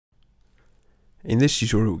In this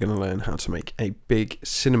tutorial, we're going to learn how to make a big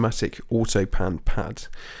cinematic autopan pad.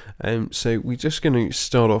 So we're just going to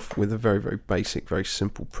start off with a very basic, very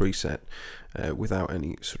simple preset without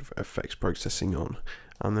any sort of effects processing on,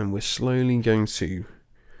 and then we're slowly going to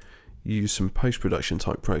use some post-production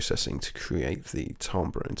type processing to create the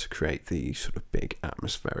timbre and to create the sort of big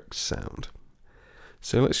atmospheric sound.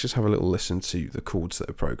 So let's just have a little listen to the chords that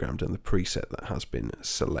are programmed and the preset that has been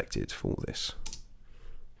selected for this.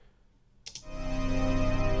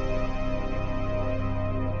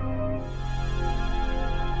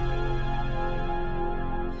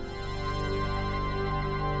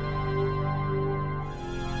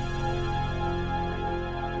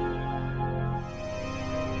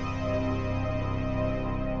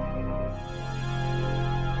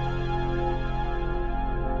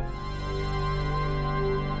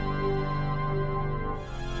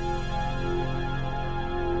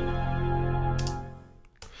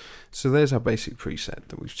 So there's our basic preset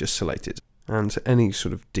that we've just selected, and any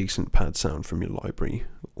sort of decent pad sound from your library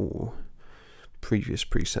or previous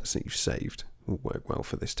presets that you've saved will work well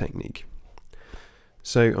for this technique.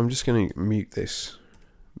 So I'm just going to mute this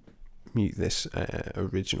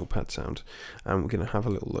original pad sound, and we're going to have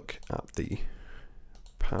a little look at the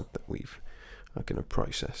pad that we've are going to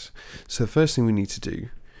process. So the first thing we need to do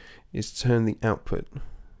is turn the output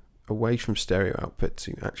away from stereo output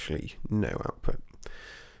to actually no output.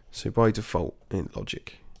 So by default in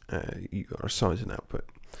Logic, you are assigned an output,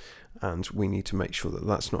 and we need to make sure that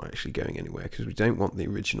that's not actually going anywhere, because we don't want the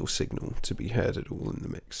original signal to be heard at all in the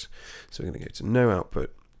mix. So we're going to go to no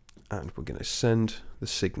output, and we're going to send the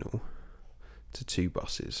signal to two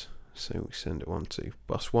buses. So we send it one to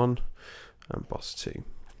bus 1 and bus 2,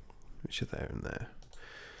 which are there and there.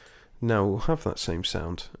 Now we'll have that same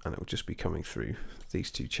sound, and it will just be coming through these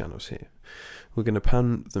two channels here. We're going to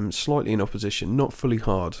pan them slightly in opposition, not fully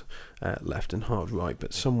hard left and hard right,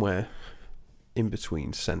 but somewhere in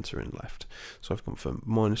between centre and left. So I've gone from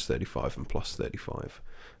 -35 and +35.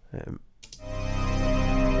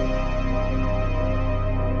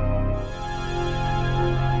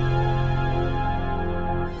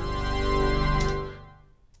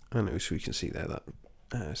 And as we can see there,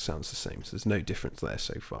 that sounds the same, so there's no difference there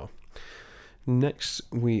so far. Next,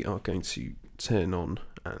 we are going to turn on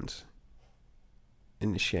and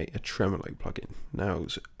initiate a tremolo plugin. Now,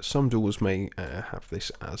 some DAWs may have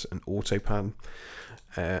this as an autopan,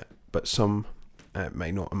 but some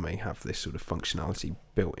may not, and may have this sort of functionality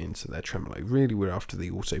built into their tremolo. Really, we're after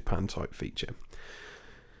the autopan type feature.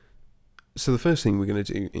 So the first thing we're going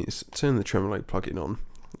to do is turn the tremolo plugin on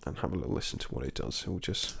and have a little listen to what it does. So we'll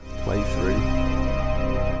just play through.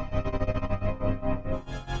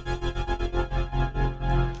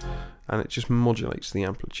 And it just modulates the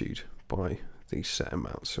amplitude by these set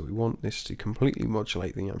amounts. So we want this to completely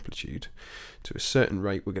modulate the amplitude to a certain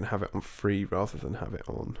rate. We're going to have it on free rather than have it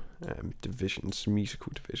on divisions,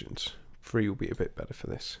 musical divisions. Free will be a bit better for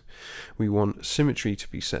this. We want symmetry to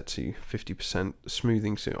be set to 50%,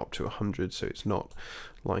 smoothing to up to 100, so it's not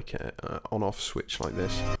like an on-off switch like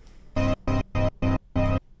this.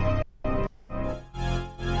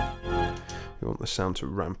 We want the sound to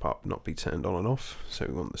ramp up, not be turned on and off, so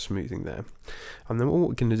we want the smoothing there. And then what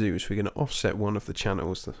we're going to do is we're going to offset one of the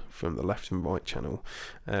channels from the left and right channel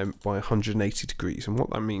by 180 degrees. And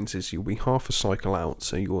what that means is you'll be half a cycle out,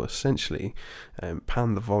 so you'll essentially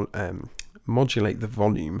modulate the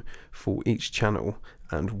volume for each channel,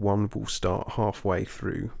 and one will start halfway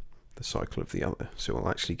through the cycle of the other. So we'll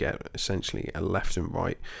actually get essentially a left and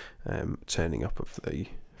right turning up of the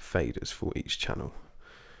faders for each channel,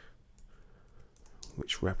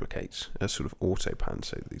 which replicates a sort of autopan.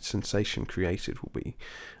 So the sensation created will be,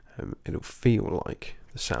 it'll feel like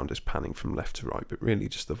the sound is panning from left to right, but really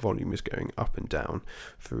just the volume is going up and down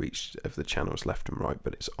for each of the channels left and right,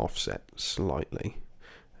 but it's offset slightly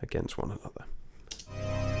against one another.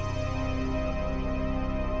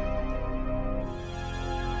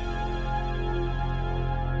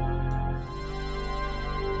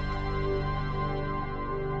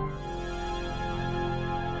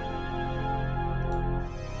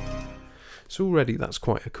 So already that's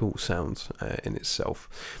quite a cool sound in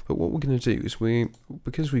itself. But what we're going to do is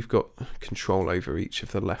because we've got control over each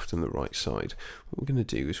of the left and the right side, what we're going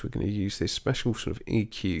to do is we're going to use this special sort of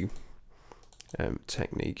EQ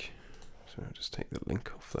technique. So I'll just take the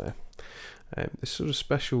link off there. This sort of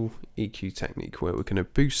special EQ technique where we're going to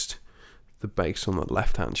boost the bass on the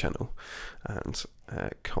left-hand channel and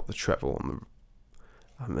cut the treble on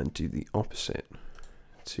and then do the opposite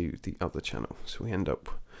to the other channel. So we end up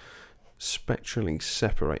spectrally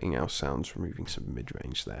separating our sounds, removing some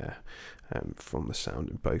mid-range there, from the sound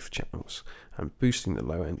in both channels, and boosting the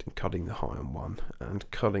low end and cutting the high on one, and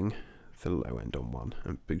cutting the low end on one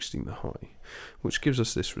and boosting the high, which gives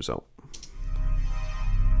us this result.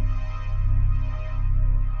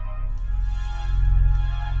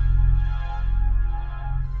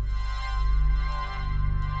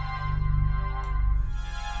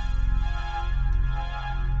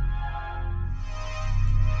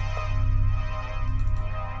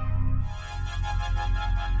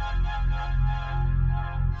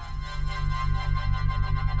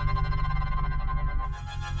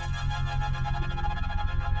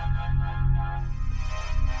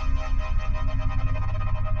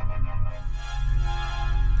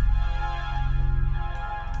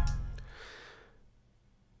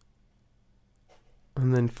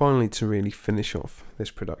 And then finally, to really finish off this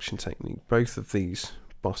production technique, both of these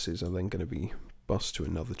buses are then going to be bussed to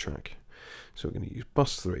another track. So we're going to use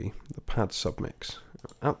bus 3, the pad submix.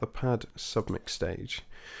 At the pad submix stage,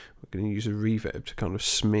 we're going to use a reverb to kind of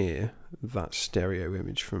smear that stereo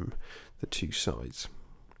image from the two sides.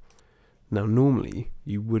 Now normally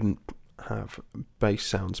you wouldn't have bass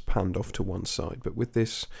sounds panned off to one side, but with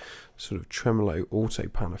this sort of tremolo auto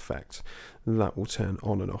pan effect, that will turn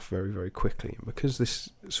on and off very, very quickly. And because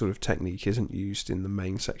this sort of technique isn't used in the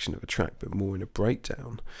main section of a track but more in a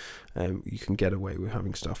breakdown, you can get away with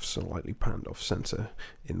having stuff slightly panned off center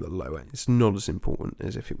in the low end. It's not as important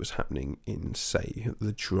as if it was happening in, say,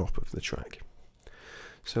 the drop of the track.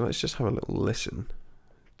 So let's just have a little listen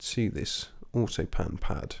to this auto pan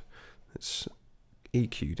pad that's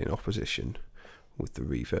EQ'd in opposition with the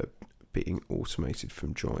reverb being automated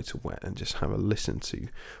from dry to wet, and just have a listen to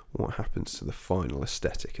what happens to the final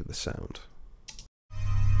aesthetic of the sound.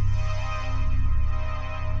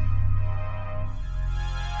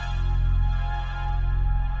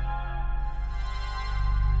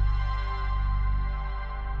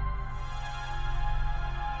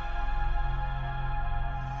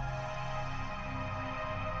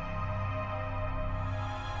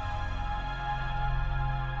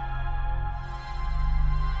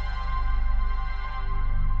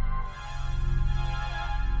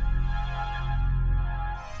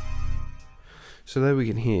 So there we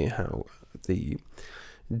can hear how the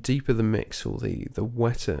deeper the mix, or the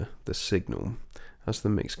wetter the signal, as the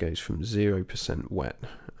mix goes from 0% wet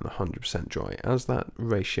and 100% dry, as that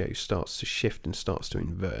ratio starts to shift and starts to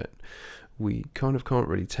invert, we kind of can't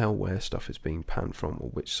really tell where stuff is being panned from or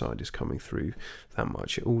which side is coming through that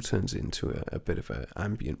much. It all turns into a bit of an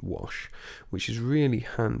ambient wash, which is really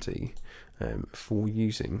handy for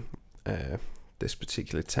using this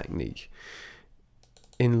particular technique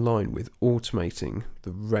in line with automating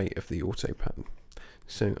the rate of the autopan.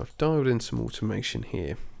 So I've dialed in some automation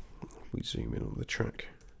here. If we zoom in on the track,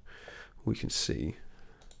 we can see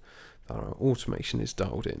that our automation is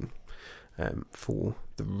dialed in for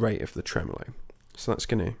the rate of the tremolo. So that's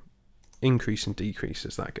going to increase and decrease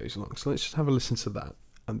as that goes along. So let's just have a listen to that,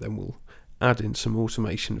 and then we'll add in some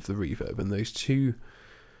automation of the reverb, and those two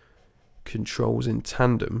controls in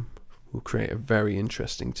tandem will create a very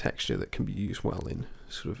interesting texture that can be used well in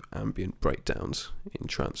sort of ambient breakdowns in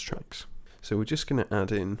trance tracks. So we're just going to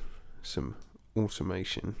add in some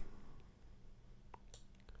automation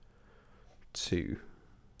to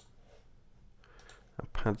our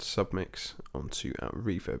pad submix onto our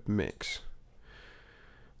reverb mix,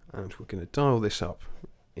 and we're going to dial this up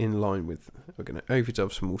in line with, we're going to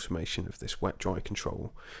overdub some automation of this wet dry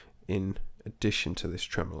control in addition to this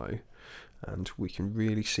tremolo, and we can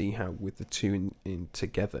really see how with the two in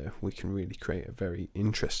together we can really create a very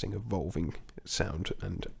interesting evolving sound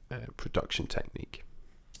and production technique.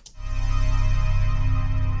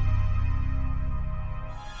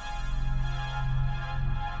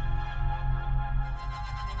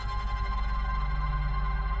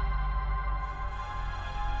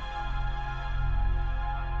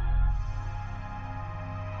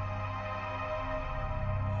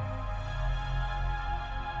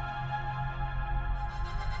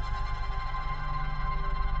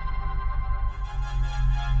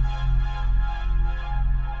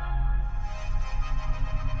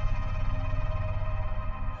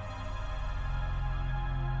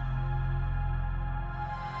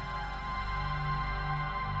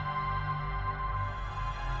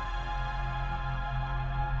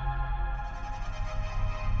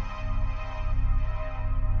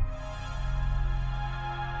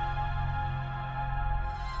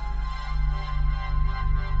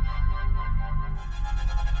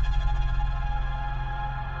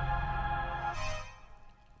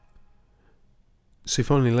 So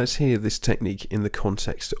finally, let's hear this technique in the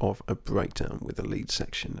context of a breakdown with a lead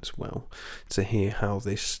section as well, to hear how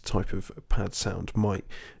this type of pad sound might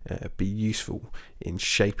be useful in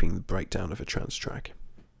shaping the breakdown of a trance track.